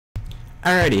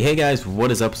Alrighty, hey guys,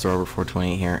 what is up? It's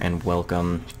TheRobert428 here, and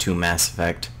welcome to Mass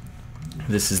Effect.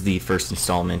 This is the first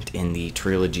installment in the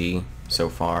trilogy so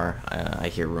far. I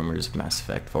hear rumors of Mass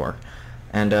Effect 4.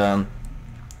 And,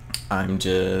 I'm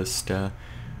just, I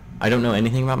don't know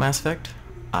anything about Mass Effect.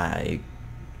 I'm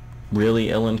really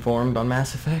ill-informed on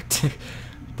Mass Effect.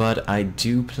 But I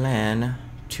do plan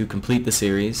to complete the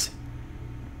series.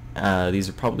 These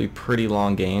are probably pretty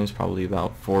long games, probably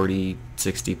about 40,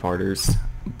 60 parters.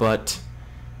 But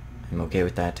I'm okay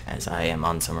with that, as I am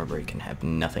on summer break and have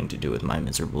nothing to do with my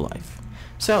miserable life.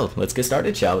 So, let's get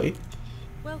started, shall we?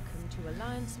 Welcome to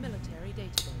Alliance Military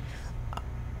Database.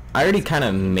 I already kind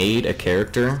of made a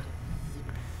character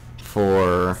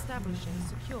for... Establishing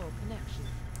secure connection.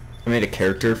 I made a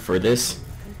character for this,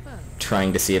 Confirmed.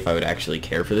 trying to see if I would actually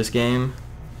care for this game.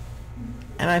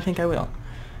 And I think I will.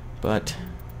 But,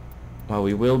 well,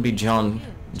 we will be John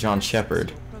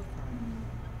Shepard.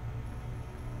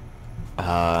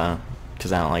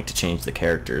 Because I don't like to change the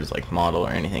character's like model or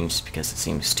anything, just because it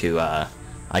seems too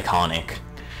iconic.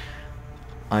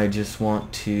 I just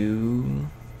want to...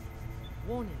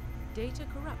 Warning, data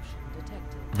corruption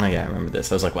detected. Oh yeah, I remember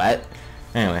this. I was like, what?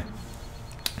 Anyway,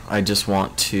 I just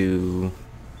want to...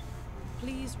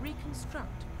 Please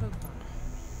reconstruct profile.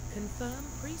 Confirm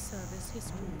pre-service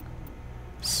history.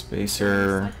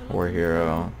 Spacer, War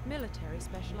Hero, Military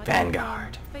specialized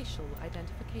Vanguard. Facial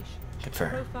identification.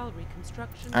 Confirm. Profile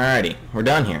reconstruction. Alrighty, we're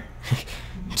done here.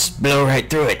 Just blow right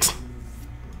through it.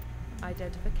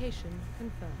 Identification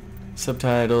confirmed.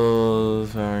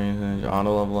 Subtitles,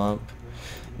 auto level up.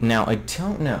 Now, I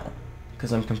don't know,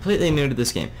 because I'm completely new to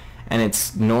this game, and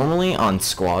it's normally on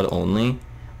squad only,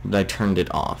 but I turned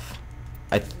it off.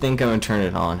 I think I'm going to turn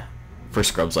it on for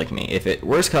scrubs like me. If it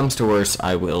worse comes to worse,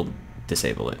 I will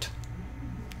disable it.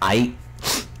 Let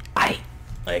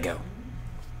it go.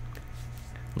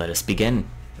 Let us begin.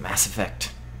 Mass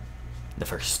Effect. The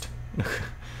first.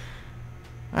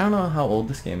 I don't know how old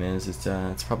this game is.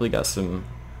 It's probably got a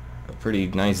pretty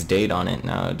nice date on it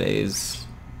nowadays.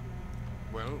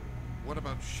 Well, what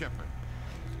about Shepard?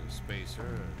 He's a spacer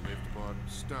and lived aboard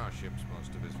starships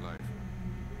most of his life.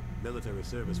 Military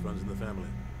service runs in the family.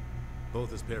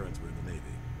 Both his parents were in the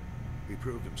Navy. He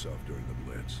proved himself during the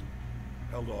Blitz.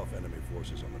 Held off enemy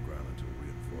forces on the ground until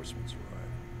reinforcements arrived.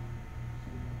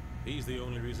 He's the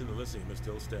only reason Elysium is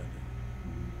still standing.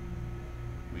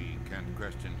 We can't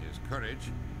question his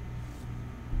courage.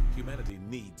 Humanity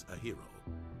needs a hero.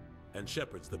 And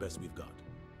Shepard's the best we've got.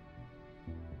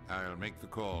 I'll make the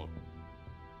call.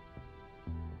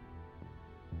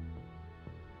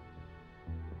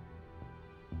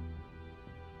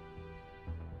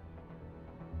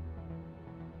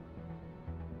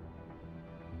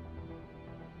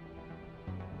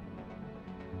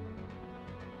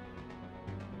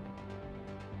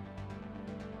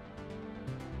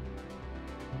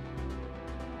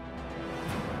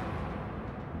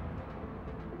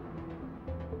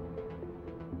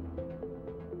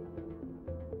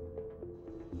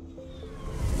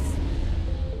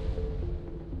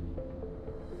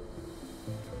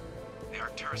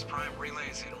 Arcturus Prime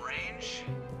relays in range.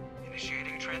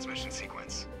 Initiating transmission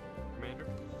sequence. Commander?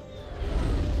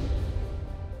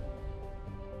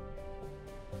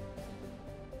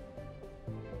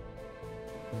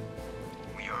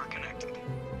 We are connected.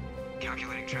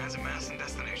 Calculating transit mass and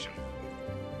destination.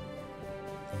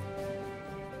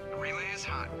 Relay is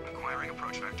hot. Acquiring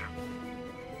approach vector.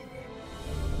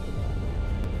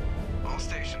 All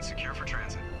stations secure for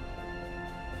transit.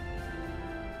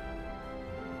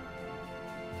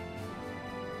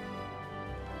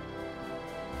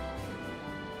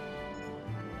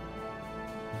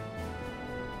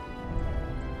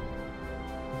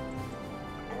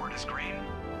 Board is green.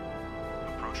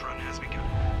 Approach run has begun.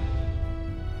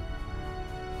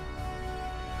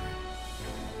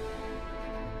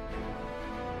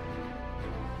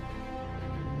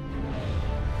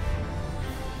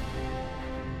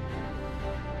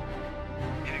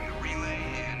 Hitting the relay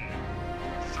in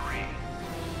 3,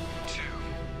 2,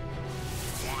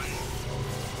 1.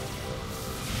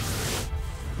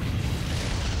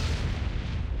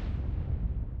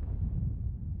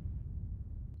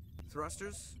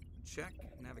 Thrusters, check.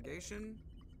 Navigation,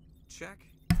 check.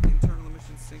 Internal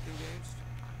emissions sync engaged.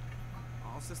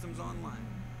 All systems online.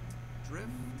 Drift,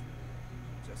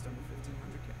 just under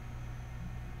 1500K.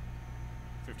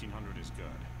 1500 is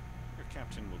good. Your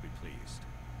captain will be pleased.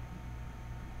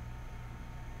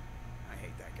 I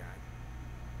hate that guy.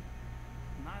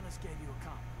 Nihilus gave you a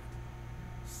compliment,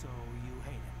 so you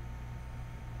hate him.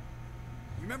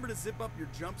 You remember to zip up your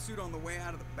jumpsuit on the way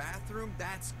out of the bathroom?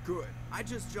 That's good. I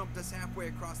just jumped us halfway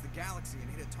across the galaxy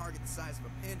and hit a target the size of a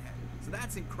pinhead, so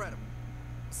that's incredible.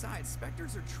 Besides,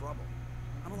 Spectres are trouble.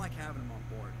 I don't like having them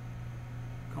on board.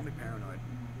 Call me paranoid.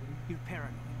 You're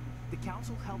paranoid. The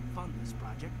Council helped fund this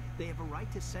project. They have a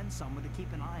right to send someone to keep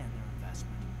an eye on their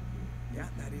investment. Yeah,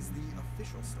 that is the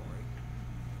official story.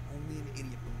 Only an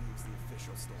idiot believes the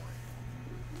official story.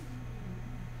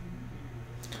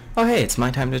 Oh hey, it's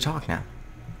my time to talk now.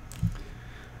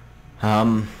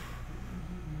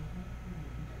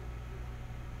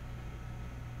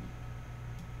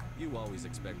 You always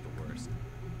expect the worst.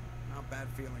 Now, bad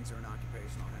feelings are an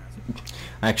occupational hazard.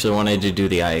 I actually wanted to do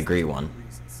the I agree one.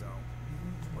 So,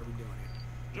 what are we doing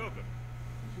here? Joker,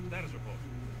 status report.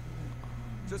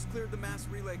 Just cleared the mass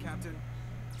relay, Captain.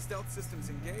 Stealth systems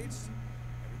engaged.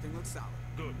 Everything looks solid.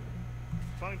 Good.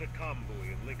 Find a comm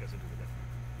buoy and link us into the network.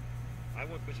 I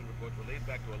want mission reports relayed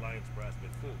back to Alliance brass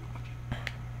before we launch.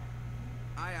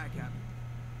 Aye, aye, Captain.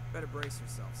 Better brace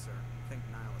yourself, sir. I think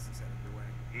Nihilus is headed your way.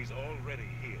 He's already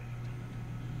here.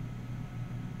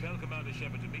 Tell Commander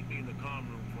Shepard to meet me in the comm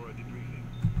room for a debriefing.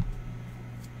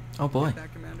 Oh boy. Get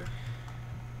that, Commander?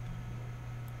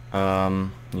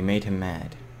 You made him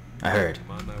mad. I heard.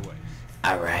 I'm on my way.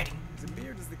 Alrighty.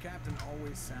 Zamir, does the Captain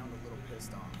always sound a little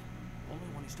pissed off? Only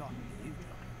when he's talking to you,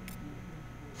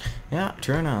 Joker. Yeah,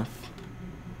 true enough.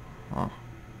 Oh.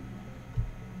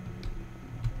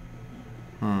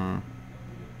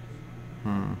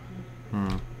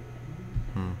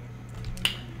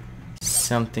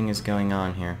 Something is going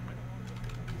on here.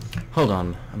 Hold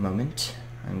on a moment.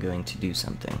 I'm going to do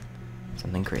something.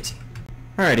 Something crazy.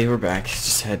 Alrighty, we're back.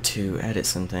 Just had to edit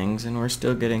some things, and we're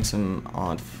still getting some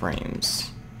odd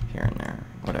frames here and there.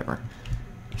 Whatever.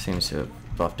 Seems to have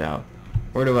buffed out.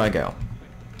 Where do I go?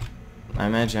 I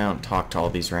imagine I don't talk to all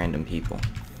these random people.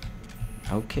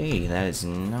 Okay, that is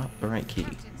not the right key.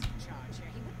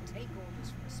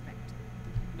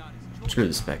 Screw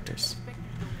the Spectres.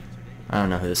 I don't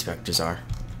know who the Spectres are.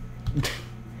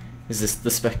 Is this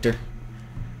the Spectre?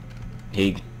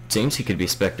 He seems he could be I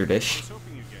Spectre-ish. was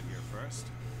hoping you'd get here first.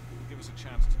 Give us a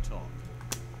chance to talk.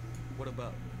 What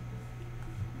about?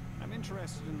 I'm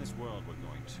interested in this world we're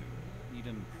going to.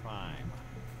 Eden Prime.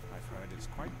 I've heard it's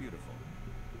quite beautiful.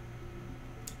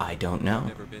 I don't know.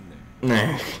 Never been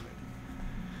there.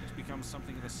 It's become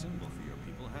something of a symbol for your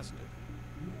people, hasn't it?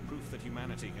 Proof that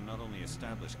humanity can not only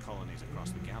establish colonies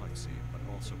across the galaxy, but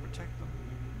also protect them.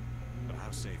 But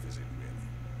how safe is it, really?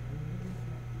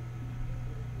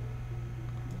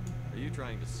 Are you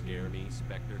trying to scare me,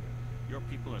 Spectre? Your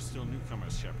people are still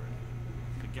newcomers, Shepard.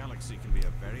 The galaxy can be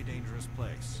a very dangerous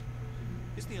place.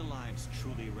 Is the Alliance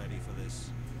truly ready for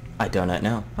this? I do not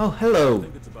know. Oh, I hello.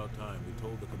 think it's about time we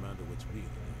told the commander what's really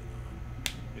going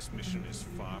on. This mission is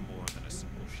far more than a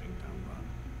simple shakedown run.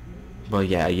 Well,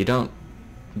 yeah, you don't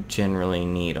generally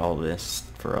need all this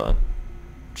for a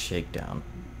shakedown.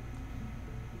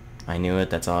 I knew it.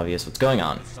 That's obvious. What's going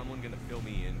on? Is someone gonna fill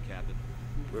me in, Captain?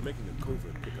 We're making a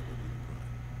covert pickup of Eden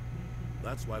Prime.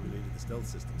 That's why we needed the stealth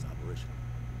systems operational.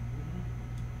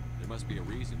 There must be a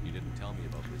reason you didn't tell me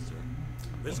about this, sir.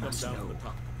 This They comes must down know. from the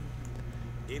top.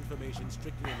 Information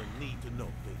strictly on a need-to-know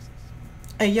basis.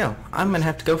 Hey, yo, I'm gonna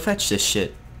have to go fetch this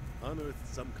shit. Unearthed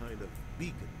some kind of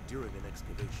beacon during an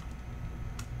excavation.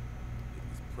 It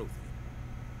was Prothean.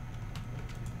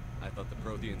 I thought the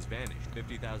Protheans vanished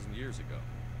 50,000 years ago.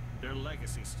 Their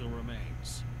legacy still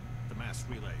remains. The mass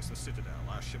relays, the Citadel,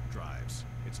 our ship drives.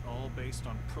 It's all based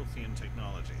on Prothean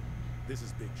technology. This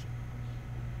is big shit.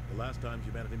 The last time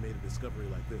humanity made a discovery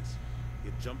like this,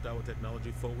 it jumped our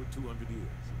technology forward 200 years.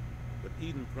 But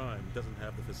Eden Prime doesn't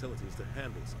have the facilities to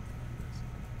handle something like this.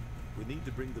 We need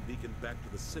to bring the beacon back to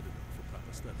the Citadel for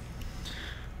proper study.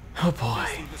 Oh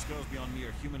Obviously, boy. this goes beyond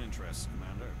mere human interests,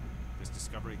 Commander. This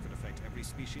discovery could affect every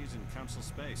species in Council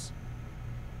space.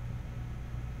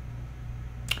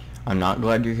 I'm not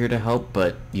glad you're here to help,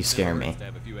 but you scare Never me. hurts to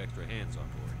have a few extra hands on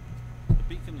board. The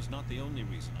beacon is not the only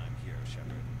reason I'm here,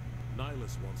 Shepard.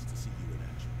 Nihilus wants to see you in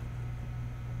action.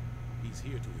 He's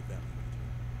here to evaluate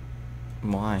you.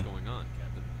 Why? What's going on,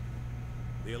 Captain?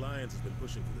 The Alliance has been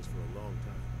pushing for this for a long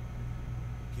time.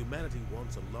 Humanity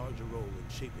wants a larger role in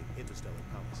shaping interstellar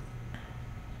policy.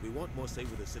 We want more say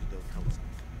with the Citadel Council.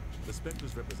 The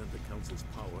Spectres represent the Council's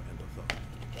power and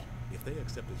authority. If they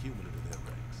accept a human into their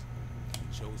ranks,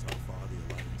 it shows how far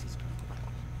the Alliance has come.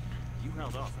 You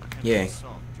held off an enemy Yay.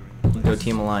 assault during the Go Blitz.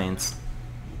 Team Alliance.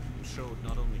 You showed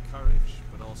not only courage,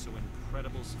 but also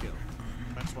incredible skill.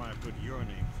 That's why I put your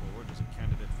name forward as a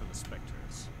candidate for the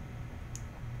Spectres.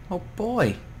 Oh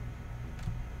boy.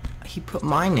 He put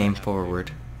my name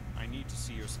forward. I need to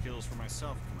see your skills for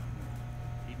myself,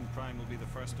 Commander. Eden Prime will be the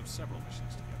first of several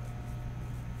missions together.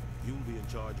 You'll be in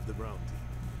charge of the ground team.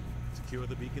 Secure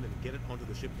the beacon and get it onto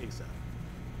the ship ASAP.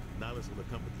 Nihilus will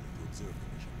accompany you to observe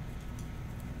the mission.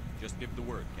 Just give the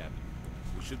word, Captain.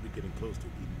 We should be getting close to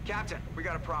Eden. Captain, we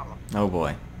got a problem. Oh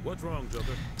boy. What's wrong,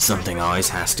 Joker? Something always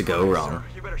has to go wrong.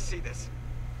 You better see this.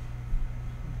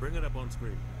 Bring it up on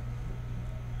screen.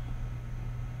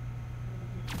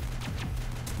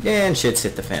 And shit's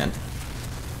hit the fan.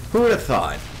 Who would have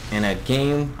thought in a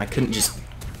game I couldn't just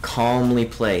calmly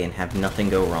play and have nothing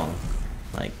go wrong?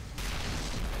 Like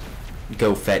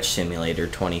Go Fetch Simulator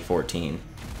 2014.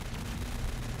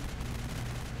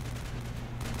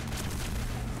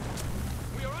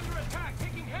 We are under attack,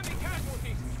 taking heavy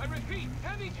casualties. I repeat,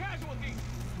 heavy casualties.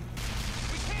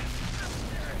 We can't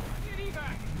get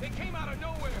evac. They came out of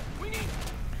nowhere. We need.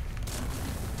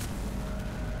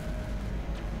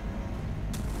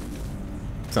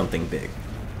 Something big.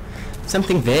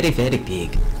 Something very, very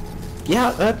big.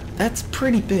 Yeah, that's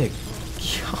pretty big.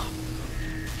 Yeah.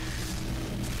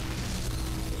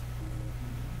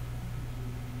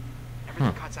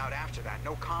 Everything cuts out after that.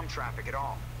 No comm traffic at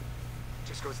all.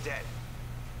 Just goes dead.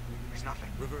 There's nothing.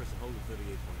 Reverse and hold at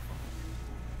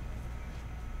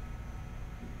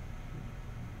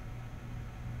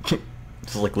 38.5.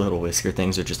 It's like little whisker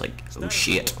things are just like, oh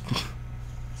shit.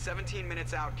 17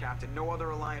 minutes out, Captain. No other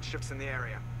Alliance ships in the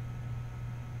area.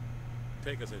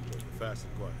 Take us in, Joker, fast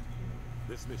and quiet.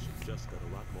 This mission just got a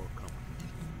lot more complicated.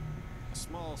 A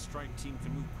small strike team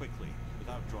can move quickly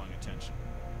without drawing attention.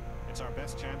 It's our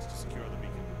best chance to secure the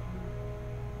beacon.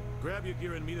 Grab your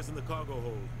gear and meet us in the cargo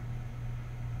hold.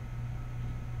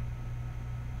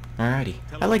 Alrighty.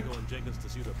 Tell I like. Echo and Jenkins to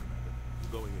suit up, Commander.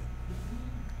 Going in.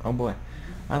 Oh boy.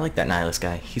 I like that Nihilus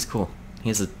guy. He's cool. He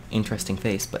has an interesting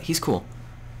face, but he's cool.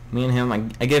 Me and him, I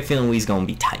get a feeling we's gonna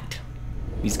be tight.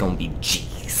 He's gonna be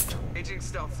G's. Aging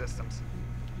stealth systems.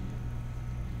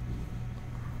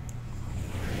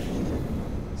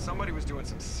 Somebody was doing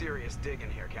some serious digging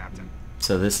here, Captain.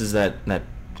 So this is that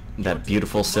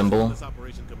beautiful symbol. This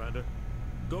operation, Commander.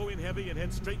 Go in heavy and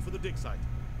head straight for the dig site.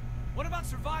 What about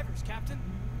survivors, Captain?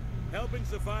 Helping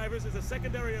survivors is a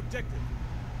secondary objective.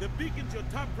 The beacon's your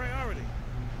top priority.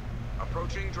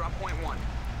 Approaching drop point 1.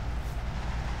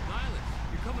 Nihilus,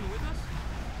 you coming with us?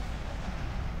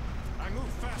 I move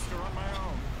faster on my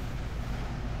own.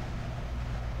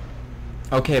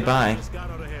 Okay, bye. The scout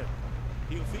out ahead.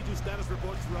 He'll feed you status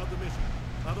reports throughout the mission.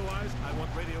 Otherwise, I want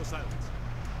radio silence.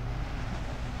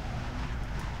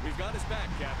 We've got his back,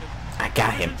 Captain. I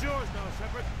got him. It's yours now,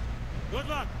 Shepard. Good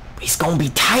luck. He's gonna be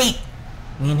tight.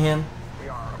 Me and him. We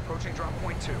are approaching drop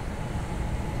point 2.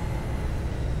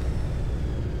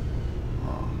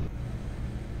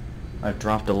 I've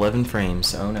dropped 11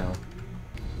 frames. Oh no.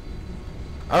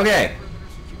 Okay.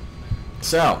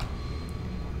 So,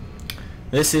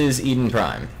 this is Eden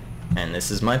Prime, and this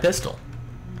is my pistol.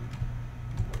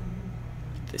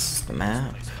 This is the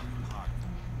map.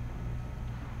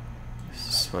 This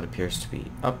is what appears to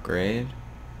be upgrade.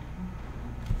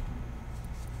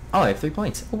 Oh, I have 3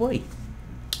 points. Oh boy.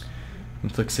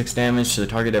 Inflict 6 damage to the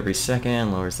target every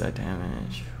second. Lowers that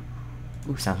damage.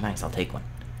 Ooh, sounds nice. I'll take one.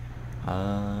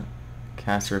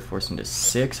 Caster forced into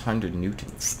 600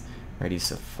 newtons.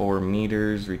 Radius of 4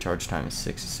 meters. Recharge time is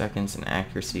 6 seconds. And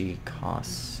accuracy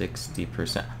costs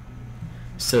 60%.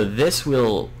 So this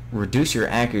will reduce your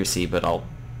accuracy, but I'll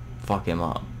fuck him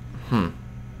up.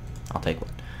 I'll take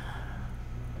one.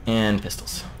 And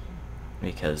pistols.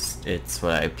 Because it's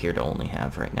what I appear to only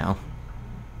have right now.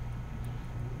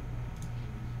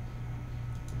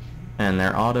 And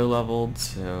they're auto leveled,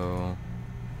 so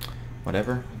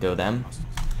whatever, go them.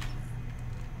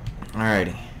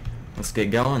 Alrighty, let's get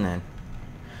going then.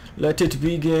 Let it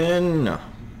begin.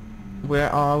 Where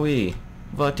are we?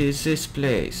 What is this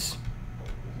place?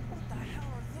 What the hell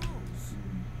are those?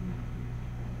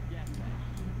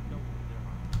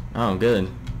 Oh, good.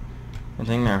 I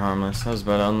think they're harmless. I was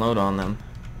about to unload on them.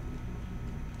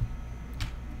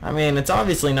 I mean, it's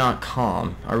obviously not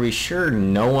calm. Are we sure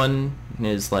no one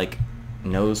is like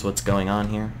knows what's going on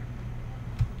here?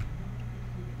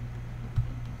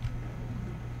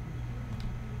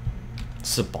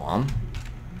 It's a bomb?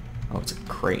 Oh, it's a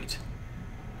crate.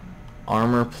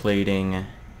 Armor plating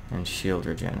and shield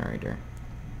regenerator.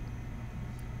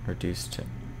 Reduced to...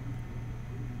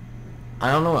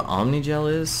 I don't know what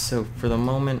Omnigel is, so for the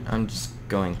moment I'm just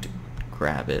going to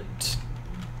grab it.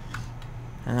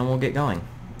 And then we'll get going.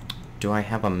 Do I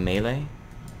have a melee?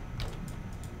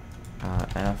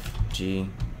 F, G,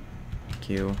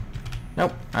 Q.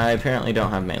 Nope, I apparently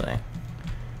don't have melee.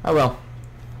 Oh well.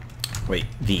 Wait,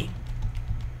 V.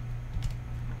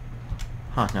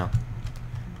 Huh, no.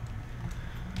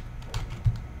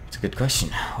 It's a good question.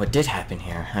 What did happen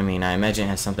here? I mean, I imagine it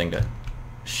has something to...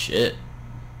 Shit.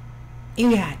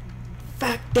 You got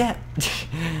Fuck that!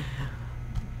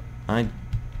 I'm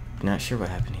not sure what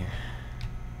happened here.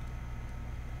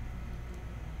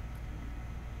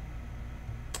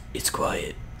 It's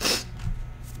quiet.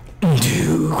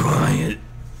 Too quiet.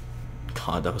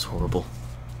 God, that was horrible.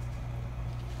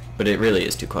 But it really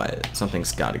is too quiet.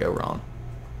 Something's gotta go wrong.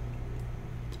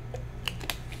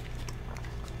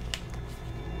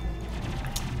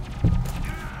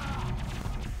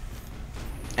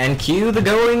 And cue the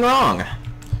going wrong.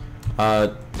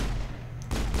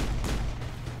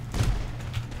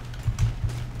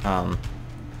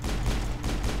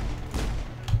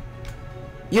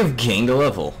 You've gained a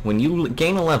level. When you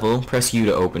gain a level, press U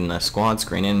to open a squad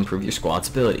screen and improve your squad's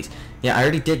abilities. Yeah, I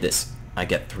already did this. I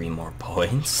get 3 more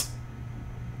points.